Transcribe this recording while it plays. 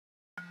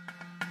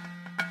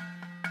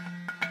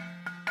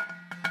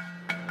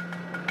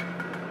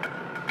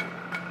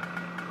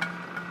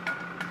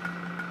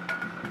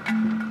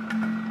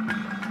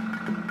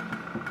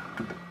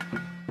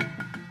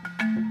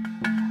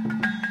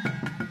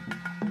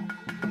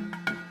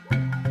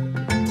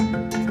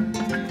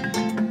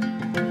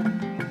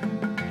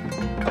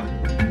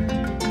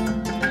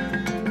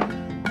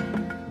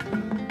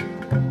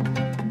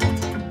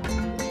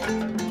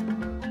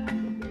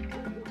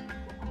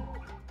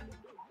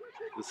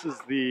This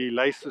is the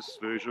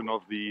latest version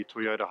of the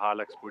Toyota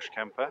Hilux Bush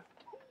Camper,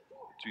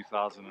 the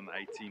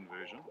 2018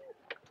 version.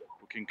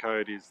 Booking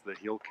code is the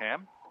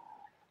HilCAM.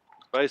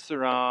 It's based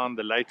around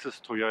the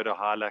latest Toyota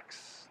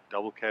Hilux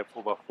double cab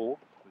 4x4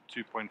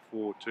 with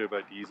 2.4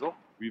 turbo diesel.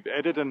 We've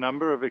added a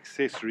number of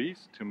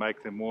accessories to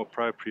make them more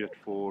appropriate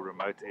for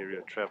remote area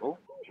travel.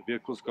 The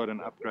vehicle's got an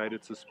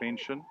upgraded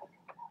suspension.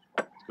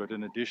 It's got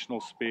an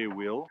additional spare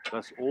wheel,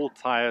 plus all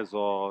tires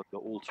are the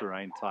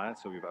all-terrain tires,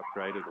 so we've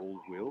upgraded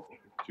all wheels.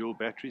 Dual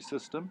battery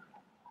system.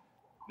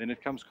 Then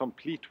it comes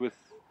complete with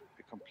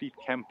a complete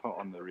camper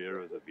on the rear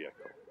of the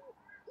vehicle.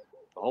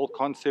 The whole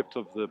concept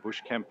of the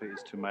Bush Camper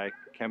is to make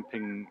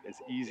camping as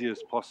easy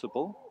as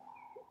possible,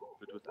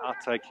 but without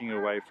taking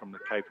away from the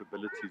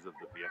capabilities of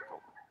the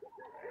vehicle.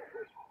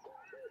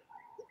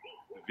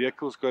 The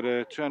vehicle's got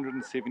a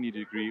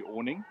 270-degree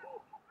awning.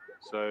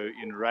 So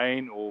in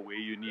rain or where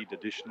you need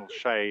additional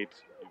shade,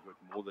 you've got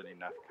more than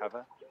enough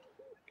cover.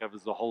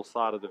 Covers the whole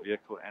side of the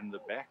vehicle and the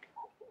back.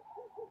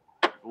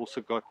 We've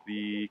also got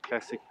the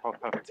classic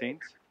pop-up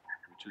tent,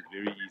 which is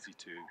very easy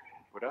to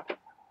put up.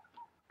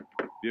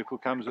 The vehicle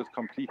comes with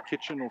complete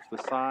kitchen off the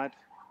side,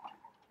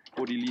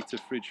 40-litre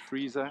fridge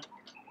freezer,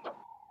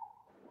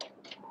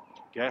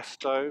 gas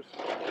stove,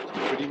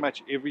 pretty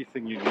much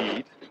everything you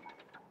need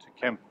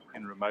to camp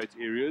in remote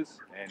areas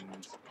and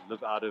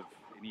live out of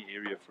any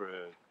area for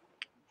a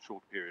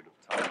short period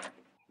of time.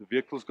 The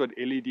vehicle's got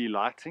LED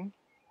lighting.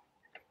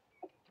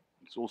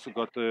 It's also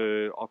got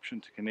the option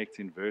to connect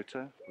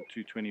inverter with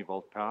 220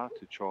 volt power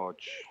to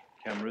charge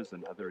cameras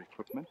and other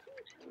equipment.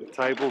 The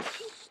table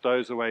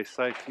stows away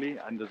safely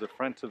under the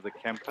front of the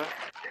camper.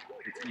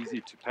 It's easy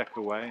to pack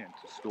away and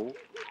to store,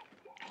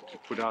 to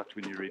put out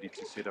when you're ready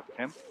to set up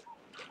camp.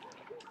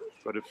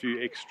 Got a few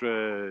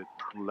extra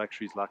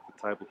luxuries like the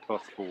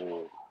tablecloth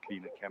for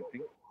cleaner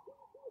camping.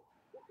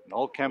 The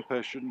whole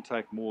camper shouldn't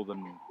take more than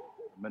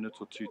a minute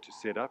or two to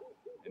set up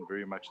and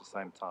very much the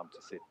same time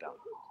to set down.